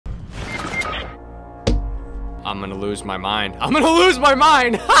I'm gonna lose my mind. I'm gonna lose my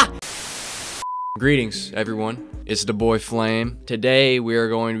mind! Ha! Greetings, everyone. It's the boy Flame. Today, we are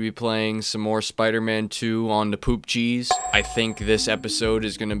going to be playing some more Spider-Man 2 on the poop cheese. I think this episode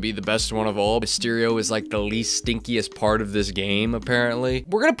is gonna be the best one of all. Mysterio is like the least stinkiest part of this game, apparently.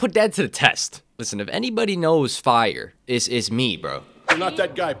 We're gonna put that to the test. Listen, if anybody knows fire, it's me, bro. You're not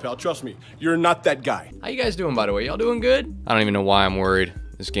that guy, pal. Trust me. You're not that guy. How you guys doing, by the way? Y'all doing good? I don't even know why I'm worried.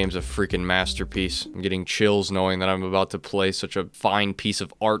 This game's a freaking masterpiece. I'm getting chills knowing that I'm about to play such a fine piece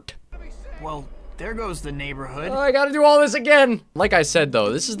of art. Well, there goes the neighborhood. Oh, I gotta do all this again. Like I said,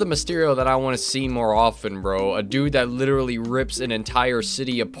 though, this is the Mysterio that I want to see more often, bro. A dude that literally rips an entire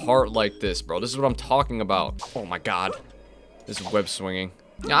city apart like this, bro. This is what I'm talking about. Oh my god. This web swinging.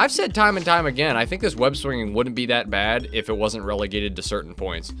 Now, I've said time and time again, I think this web swinging wouldn't be that bad if it wasn't relegated to certain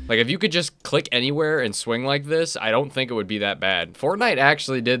points. Like, if you could just click anywhere and swing like this, I don't think it would be that bad. Fortnite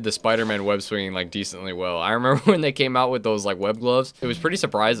actually did the Spider-Man web swinging, like, decently well. I remember when they came out with those, like, web gloves. It was pretty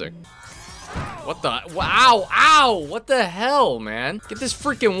surprising. What the? Wow, ow! What the hell, man? Get this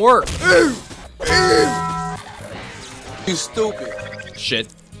freaking work. You stupid.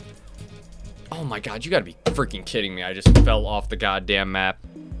 Shit. Oh my god, you gotta be freaking kidding me. I just fell off the goddamn map.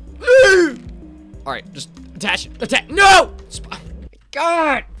 Alright, just attach. No!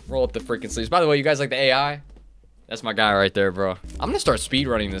 God! Roll up the freaking sleeves. By the way, you guys like the AI? That's my guy right there, bro. I'm gonna start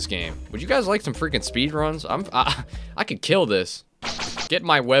speedrunning this game. Would you guys like some freaking speedruns? I could kill this. Get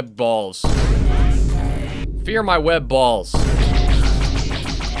my web balls. Fear my web balls.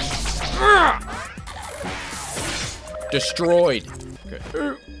 Destroyed.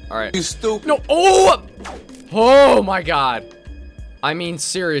 Okay. Alright. You stupid. No. Oh! Oh my god. I mean,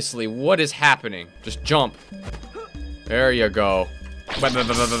 seriously, what is happening? Just jump. There you go. I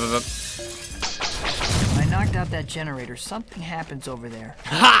knocked out that generator. Something happens over there.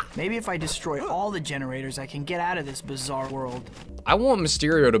 Ha! Maybe if I destroy all the generators, I can get out of this bizarre world. I want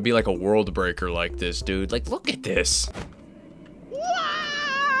Mysterio to be like a world breaker like this, dude. Like, look at this.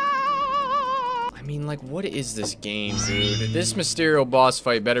 I mean, like, what is this game, dude? This Mysterio boss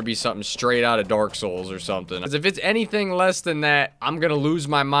fight better be something straight out of Dark Souls or something. Because if it's anything less than that, I'm gonna lose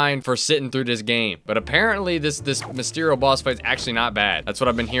my mind for sitting through this game. But apparently, this Mysterio boss fight's actually not bad. That's what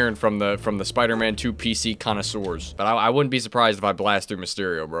I've been hearing from the Spider-Man 2 PC connoisseurs. But I wouldn't be surprised if I blast through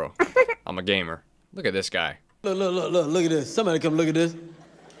Mysterio, bro. I'm a gamer. Look at this guy. Look at this. Somebody come look at this.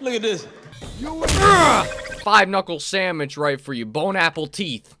 Look at this. Five knuckle sandwich right for you, bone apple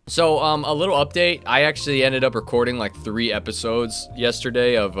teeth. So a little update, I actually ended up recording like 3 episodes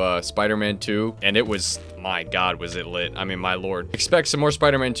yesterday of Spider-Man 2, and it was, my god, was it lit. I mean, my lord. Expect some more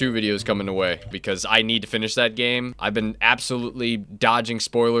Spider-Man 2 videos coming away because I need to finish that game. I've been absolutely dodging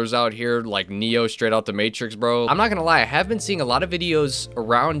spoilers out here like Neo straight out the Matrix, bro. I'm not gonna lie, I have been seeing a lot of videos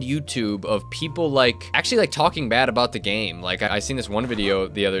around YouTube of people actually talking bad about the game. Like I seen this one video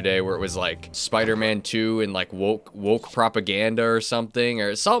the other day where it was like Spider-Man 2 and like woke propaganda or something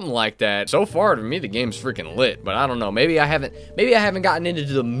like that. So far to me the game's freaking lit, but I don't know, maybe I haven't gotten into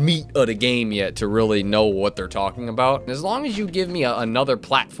the meat of the game yet to really know what they're talking about. As long as you give me another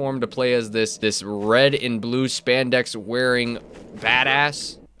platform to play as this red and blue spandex wearing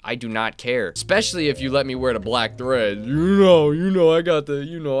badass, I do not care. Especially if you let me wear the black thread. You know I got the,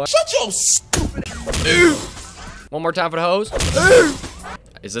 Shut your stupid. One more time for the hose.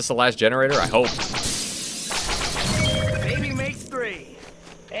 Is this the last generator? I hope. Baby makes 3.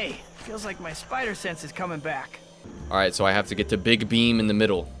 Hey, feels like my spider sense is coming back. Alright, so I have to get to big beam in the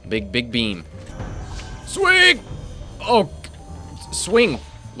middle. Big beam. Swing! Oh, swing.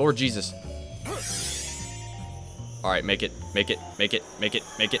 Lord Jesus. Alright, make it. It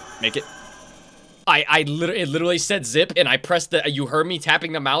literally said zip, and I pressed you heard me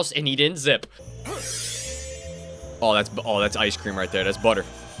tapping the mouse, and he didn't zip. Oh, that's ice cream right there. That's butter.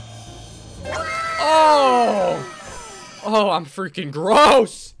 Oh! Oh, I'm freaking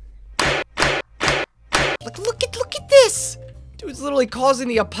gross! Look at this! Dude's literally causing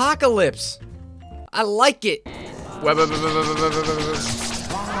the apocalypse. I like it.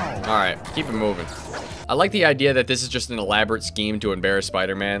 Alright, keep it moving. I like the idea that this is just an elaborate scheme to embarrass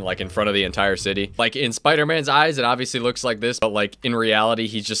Spider-Man, like in front of the entire city. Like in Spider-Man's eyes, it obviously looks like this, but like in reality,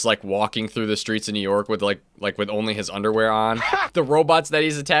 he's just like walking through the streets of New York with like with only his underwear on. The robots that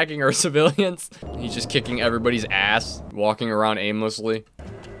he's attacking are civilians. He's just kicking everybody's ass, walking around aimlessly.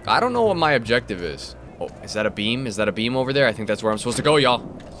 I don't know what my objective is. Oh, is that a beam? Is that a beam over there? I think that's where I'm supposed to go,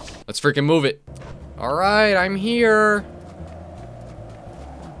 y'all. Let's freaking move it. All right, I'm here.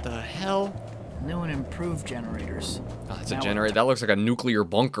 What the hell? New and improved generators. Oh, that's a generator. That looks like a nuclear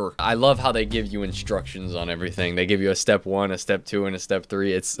bunker. I love how they give you instructions on everything. They give you a step 1, a step 2, and a step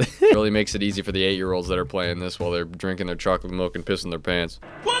 3. It really makes it easy for the 8-year-olds that are playing this while they're drinking their chocolate milk and pissing their pants.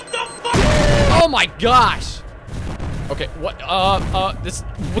 What the fuck? Oh my gosh! Okay, what?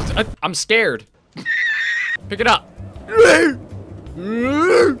 I'm scared. Pick it up.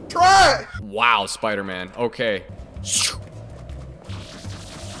 Try! Wow, Spider-Man. Okay.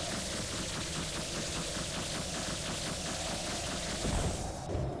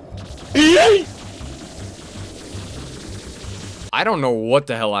 I don't know what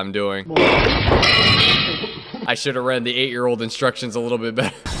the hell I'm doing. I should have read the 8-year-old instructions a little bit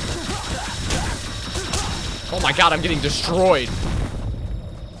better. Oh my god, I'm getting destroyed.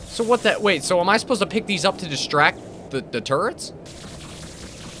 So what that, wait, so am I supposed to pick these up to distract the turrets?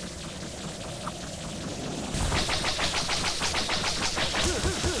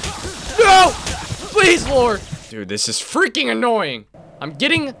 No! Please, Lord! Dude, this is freaking annoying. I'm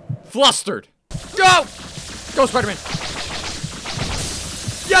getting flustered. Go! Go, Spider-Man.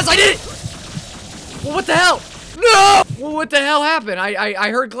 Yes, I did it! Well, what the hell? No! Well, what the hell happened? I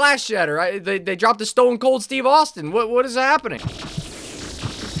heard glass shatter. They dropped the Stone Cold Steve Austin. What is happening?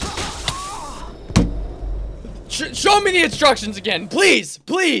 Show me the instructions again, please,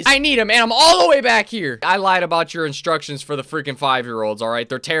 please. I need them, and I'm all the way back here. I lied about your instructions for the freaking 5-year-olds, all right?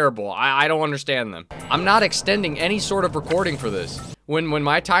 They're terrible. I don't understand them. I'm not extending any sort of recording for this. When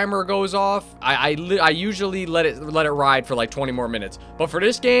my timer goes off, I usually let it ride for like 20 more minutes. But for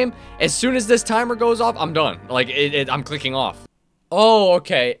this game, as soon as this timer goes off, I'm done. Like, I'm clicking off. Oh,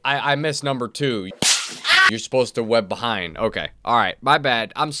 okay. I missed number 2. You're supposed to web behind. Okay. All right. My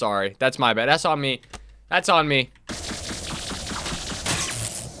bad. I'm sorry. That's my bad. That's on me. That's on me.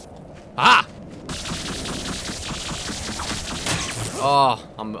 Ah! Oh,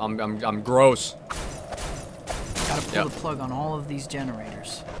 I'm gross. Gotta pull the plug on all of these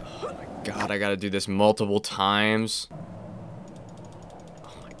generators. Oh my god, I gotta do this multiple times.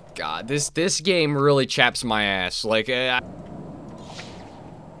 Oh my god, this game really chaps my ass. Like,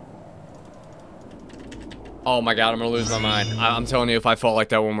 oh my god, I'm gonna lose my mind. I'm telling you, if I fall like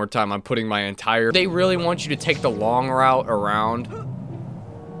that one more time, I'm putting my entire... They really want you to take the long route around.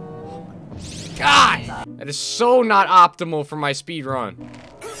 Oh my god! That is so not optimal for my speed run.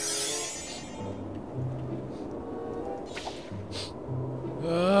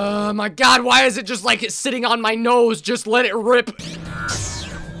 My god, why is it just like it's sitting on my nose? Just let it rip.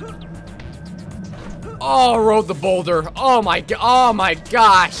 Oh, rode the boulder. Oh my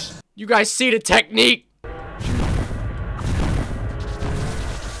gosh. You guys see the technique?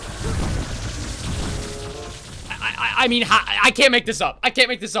 I mean, I can't make this up. I can't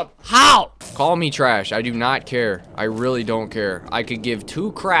make this up. How? Call me trash. I do not care. I really don't care. I could give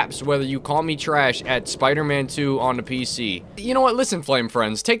 2 craps whether you call me trash at Spider-Man 2 on the PC. You know what? Listen, Flame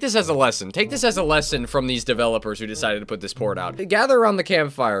Friends. Take this as a lesson. Take this as a lesson from these developers who decided to put this port out. Gather around the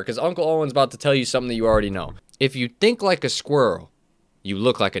campfire, because Uncle Owen's about to tell you something that you already know. If you think like a squirrel, you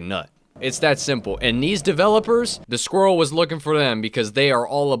look like a nut. It's that simple. And these developers, the squirrel was looking for them because they are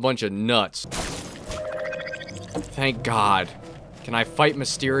all a bunch of nuts. Thank God. Can I fight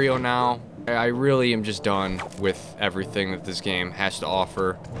Mysterio now? I really am just done with everything that this game has to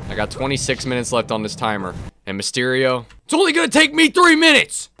offer. I got 26 minutes left on this timer. And Mysterio, it's only gonna take me 3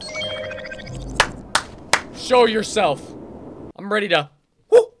 minutes! Show yourself. I'm ready to...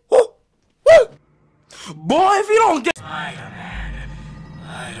 Woo, woo, woo! Boy, if you don't get... Spider-Man,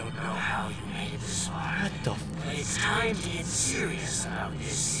 I don't know how you made it this far. What the... But it's time to get serious about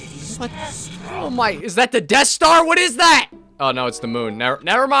this city's What? best. Oh my... Is that the Death Star? What is that? Oh, no, it's the moon.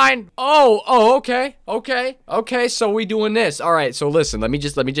 Never mind. Oh, okay. Okay, so we doing this. All right, so listen, let me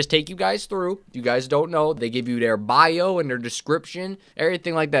just take you guys through. You guys don't know. They give you their bio and their description,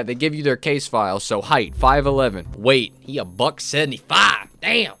 everything like that. They give you their case file. So height, 5'11". Weight, he a $175.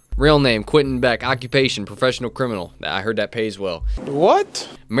 Damn. Real name, Quentin Beck. Occupation, professional criminal. I heard that pays well. What?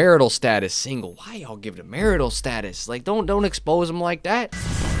 Marital status, single. Why y'all give it a marital status? Like, don't expose them like that.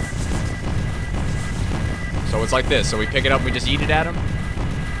 So it's like this. So we pick it up and we just eat it at him.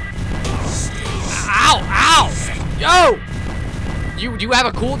 Ow! Ow! Yo! Do you have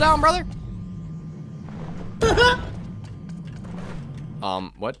a cooldown, brother?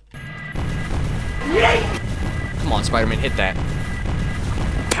 What? Come on, Spider-Man, hit that.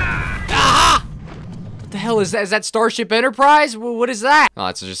 Ah! What the hell is that? Is that Starship Enterprise? What is that? Oh,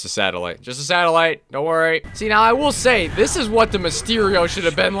 it's just a satellite. Just a satellite. Don't worry. See, now I will say, this is what the Mysterio should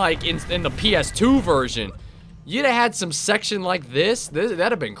have been like in the PS2 version. You'd have had some section like this. That'd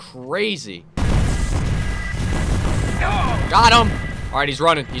have been crazy. Got him. All right, he's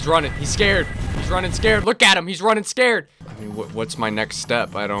running. He's running. He's scared. He's running scared. Look at him. He's running scared. I mean, what's my next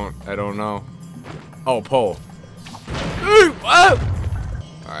step? I don't know. Oh, pull. Ooh, oh!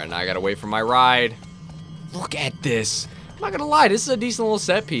 All right, now I gotta wait for my ride. Look at this. I'm not gonna lie, this is a decent little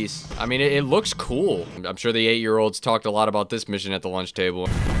set piece. I mean, it looks cool. I'm sure the 8-year-olds talked a lot about this mission at the lunch table.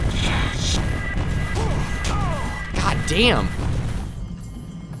 God damn.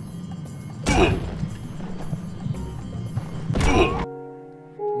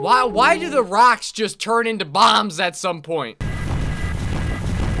 Why do the rocks just turn into bombs at some point?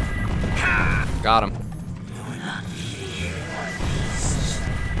 Got him.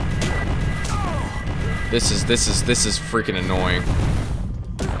 This is freaking annoying.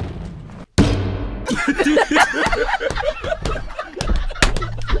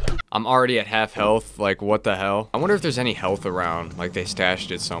 I'm already at half health, like what the hell? I wonder if there's any health around, like they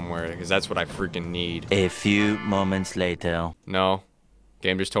stashed it somewhere, because that's what I freaking need. A few moments later. No?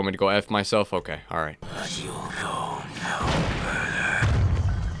 Game just told me to go F myself? Okay, alright.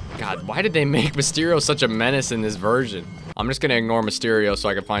 God, why did they make Mysterio such a menace in this version? I'm just gonna ignore Mysterio so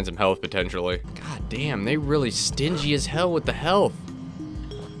I can find some health potentially. God damn, they really stingy as hell with the health.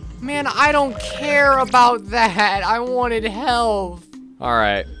 Man, I don't care about that. I wanted health.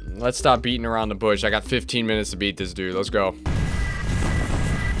 Alright, let's stop beating around the bush. I got 15 minutes to beat this dude. Let's go.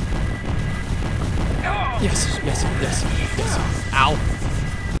 Yes, yes, yes, yes. Ow.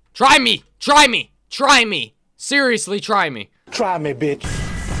 Try me! Try me! Try me! Seriously, try me. Try me, bitch.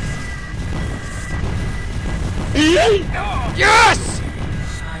 Yes!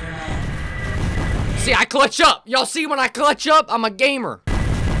 See, I clutch up. Y'all see when I clutch up? I'm a gamer.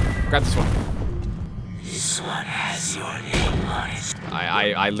 Grab this one. This one has your name on it.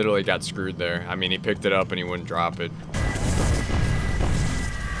 I literally got screwed there. I mean, he picked it up and he wouldn't drop it.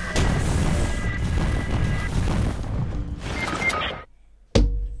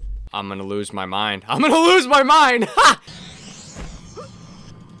 I'm gonna lose my mind. I'm gonna lose my mind! Ha!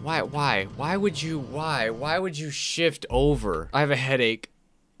 Why would you shift over? I have a headache.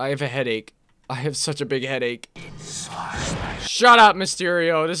 I have such a big headache. Shut up,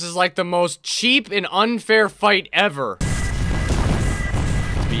 Mysterio. This is like the most cheap and unfair fight ever. It's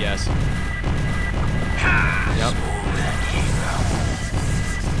BS. Yep.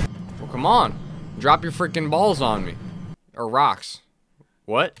 Well, come on. Drop your freaking balls on me. Or rocks.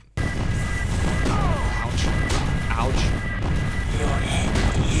 What? Ouch. Ouch.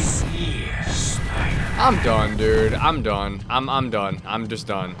 I'm done, dude. I'm done. I'm done. I'm just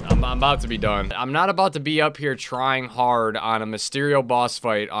done. I'm about to be done. I'm not about to be up here trying hard on a Mysterio boss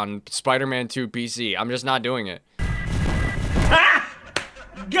fight on Spider-Man 2 PC. I'm just not doing it.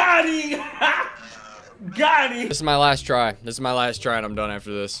 Got him! Got him! This is my last try. This is my last try and I'm done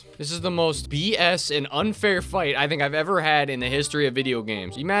after this. This is the most BS and unfair fight I think I've ever had in the history of video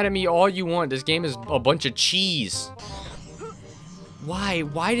games. You mad at me all you want. This game is a bunch of cheese. Why?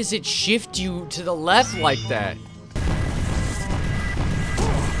 Why does it shift you to the left like that?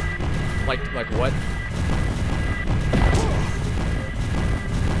 Like what?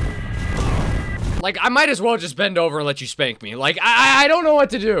 Like, I might as well just bend over and let you spank me. Like, I don't know what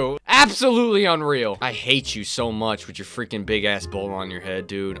to do. Absolutely unreal. I hate you so much with your freaking big ass bowl on your head,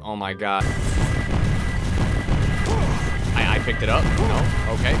 dude. Oh my god. I picked it up. No?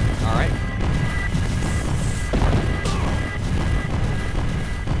 Okay. Alright.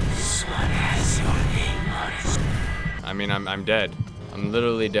 I mean, I'm dead. I'm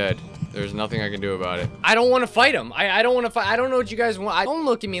literally dead. There's nothing I can do about it. I don't want to fight him. I don't want to fight. I don't know what you guys want. Don't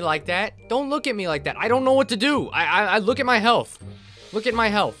look at me like that. Don't look at me like that. I don't know what to do. I look at my health. Look at my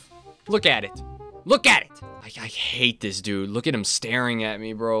health. Look at it. Look at it. I hate this dude. Look at him staring at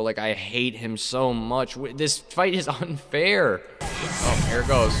me, bro. Like, I hate him so much. This fight is unfair. Oh, here it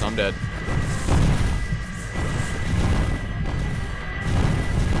goes. I'm dead.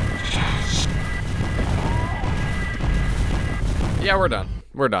 Yeah, we're done.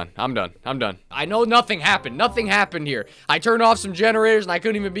 We're done. I'm done. I'm done. I know nothing happened. Nothing happened here. I turned off some generators and I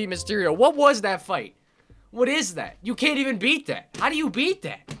couldn't even beat Mysterio. What was that fight? What is that? You can't even beat that. How do you beat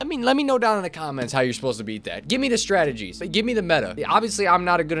that? I mean, let me know down in the comments how you're supposed to beat that. Give me the strategies. Give me the meta. Obviously, I'm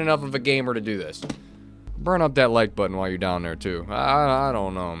not a good enough of a gamer to do this. Burn up that like button while you're down there too. I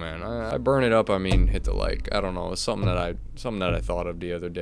don't know, man. I burn it up. I mean, hit the like. I don't know. It's something that I thought of the other day.